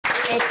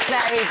It's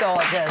very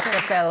gorgeous,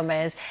 the film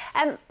is.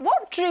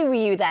 What drew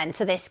you then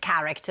to this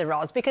character,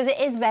 Ros? Because it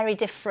is very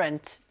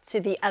different to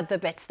the other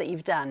bits that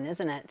you've done,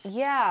 isn't it?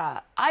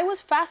 Yeah, I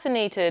was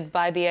fascinated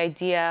by the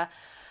idea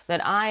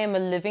that I am a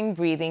living,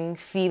 breathing,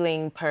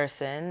 feeling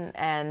person,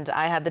 and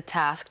I had the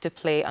task to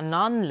play a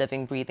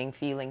non-living, breathing,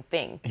 feeling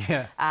thing.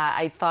 Yeah.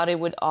 I thought it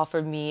would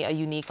offer me a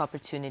unique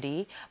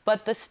opportunity,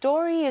 but the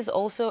story is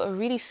also a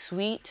really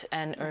sweet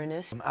and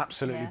earnest. I'm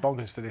absolutely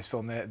bonkers for this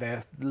film.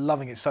 They're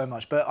loving it so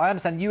much, but I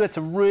understand you had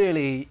to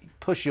really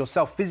push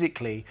yourself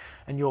physically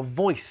and your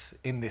voice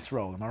in this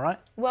role, am I right?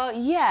 Well,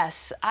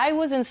 yes. I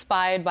was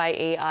inspired by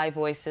AI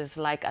voices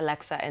like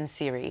Alexa and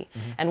Siri.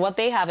 And what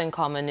they have in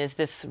common is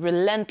this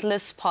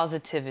relentless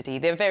positivity.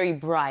 They're very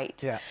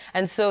bright. Yeah.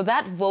 And so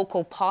that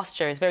vocal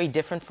posture is very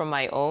different from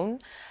my own.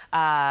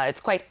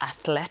 It's quite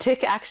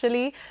athletic,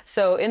 actually.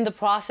 So in the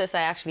process,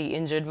 I actually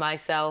injured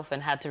myself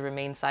and had to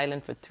remain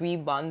silent for 3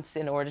 months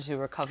in order to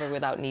recover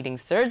without needing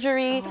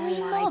surgery.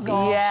 Oh my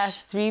gosh.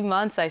 Yes, 3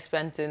 months I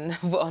spent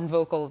on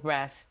vocal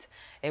rest.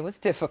 It was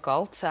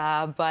difficult,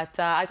 but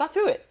I got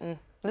through it.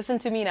 Listen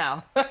to me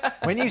now.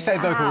 When you say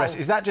vocal rest,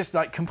 is that just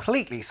like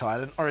completely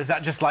silent or is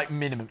that just like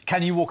minimum?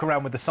 Can you walk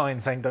around with a sign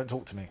saying don't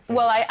talk to me?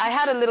 Well, I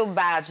had a little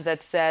badge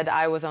that said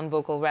I was on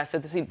vocal rest,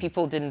 so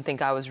people didn't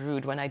think I was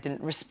rude when I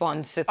didn't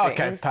respond to things.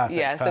 Okay, perfect.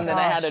 Yes, perfect. and then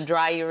I had a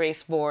dry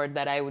erase board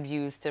that I would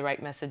use to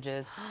write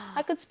messages.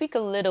 I could speak a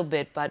little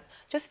bit, but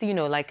just, you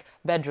know, like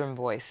bedroom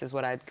voice is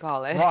what I'd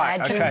call it. Right,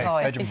 Bedroom okay,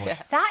 voice. bedroom voice.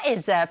 Yeah. That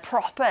is a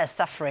proper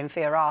suffering for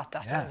your art,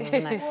 that is,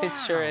 isn't it? It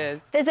sure is.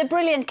 There's a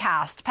brilliant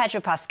cast.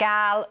 Pedro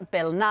Pascal,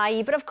 Bill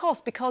Nighy, but of course,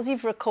 because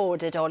you've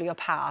recorded all your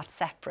parts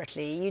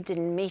separately, you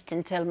didn't meet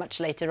until much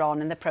later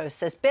on in the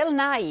process. Bill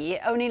Nighy,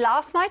 only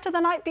last night or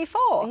the night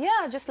before?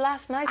 Yeah, just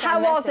last night.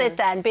 How was it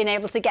then, being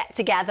able to get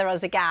together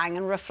as a gang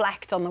and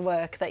reflect on the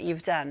work that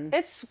you've done?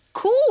 It's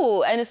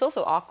cool, and it's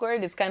also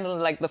awkward. It's kind of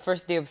like the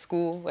first day of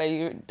school where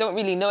you don't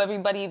really know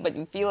everybody, but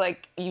you feel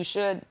like you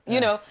should, you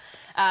know.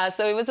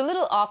 So it was a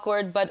little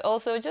awkward, but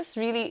also just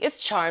really,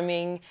 it's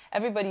charming.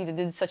 Everybody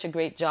did such a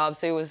great job,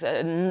 so it was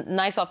a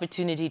nice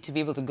opportunity to be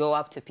able to go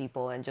up to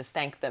people and just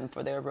thank them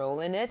for their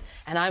role in it.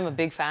 And I'm a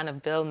big fan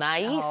of Bill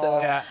Nighy, so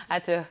I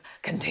had to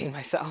contain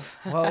myself.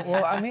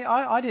 Well, I mean,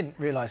 I didn't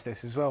realise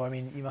this as well. I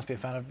mean, you must be a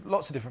fan of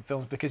lots of different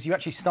films because you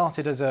actually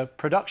started as a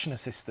production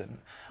assistant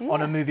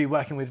on a movie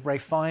working with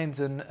Ralph Fiennes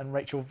and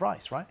Rachel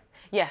Weisz, right?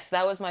 Yes,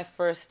 that was my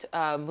first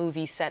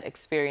movie set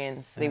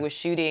experience. They were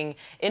shooting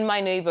in my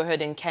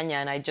neighborhood in Kenya,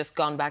 and I'd just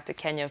gone back to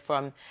Kenya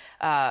from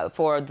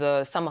for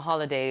the summer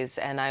holidays,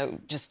 and I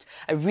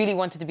really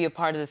wanted to be a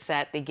part of the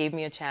set. They gave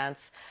me a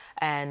chance,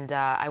 and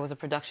I was a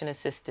production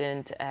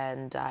assistant,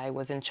 and I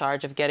was in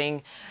charge of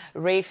getting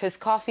Rafe his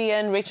coffee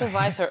and Rachel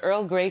Weisz her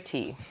Earl Grey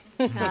tea.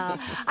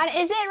 And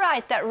is it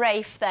right that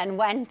Rafe then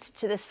went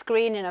to the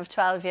screening of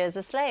 12 Years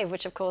a Slave,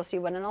 which of course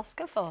you won an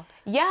Oscar for?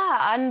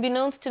 Yeah,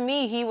 unbeknownst to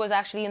me, he was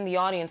actually in the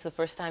audience the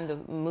first time the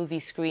movie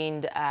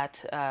screened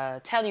at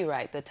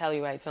Telluride, the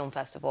Telluride Film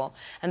Festival.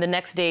 And the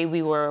next day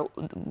we were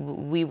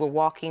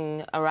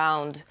walking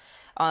around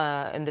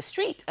in the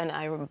street, and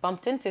I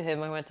bumped into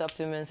him. I went up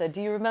to him and said,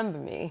 "Do you remember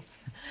me?"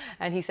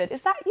 And he said,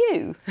 "Is that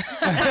you?"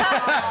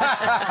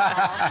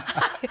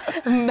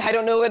 I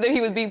don't know whether he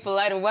was being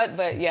polite or what,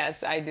 but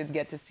yes, I did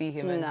get to see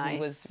him, and he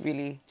was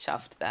really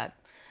chuffed that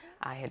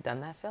I had done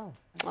that film.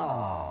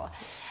 Oh.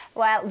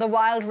 Well, The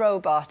Wild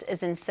Robot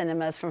is in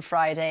cinemas from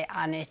Friday,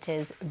 and it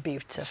is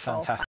beautiful. It's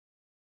fantastic.